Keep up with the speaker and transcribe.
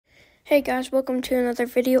Hey guys, welcome to another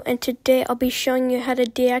video, and today I'll be showing you how to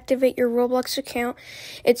deactivate your Roblox account.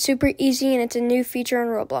 It's super easy and it's a new feature on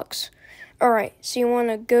Roblox. Alright, so you want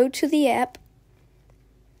to go to the app.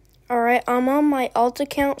 Alright, I'm on my alt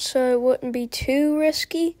account so it wouldn't be too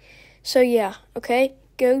risky. So yeah, okay,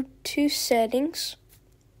 go to settings.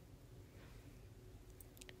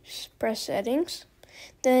 Just press settings.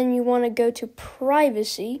 Then you want to go to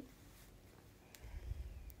privacy.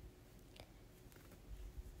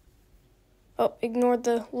 Oh, ignore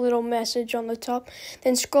the little message on the top.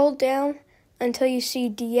 Then scroll down until you see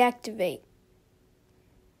deactivate.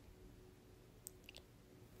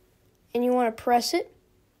 And you want to press it.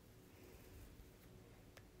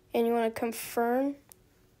 And you want to confirm.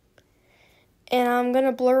 And I'm going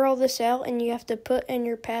to blur all this out and you have to put in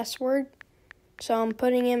your password. So I'm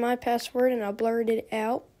putting in my password and I blurred it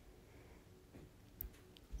out.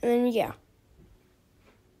 And then yeah.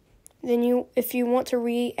 Then if you want to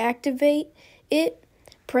reactivate it,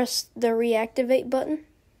 press the reactivate button.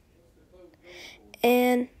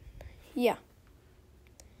 And yeah.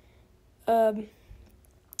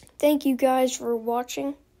 Thank you guys for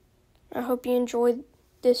watching. I hope you enjoyed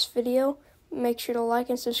this video. Make sure to like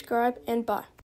and subscribe, and bye.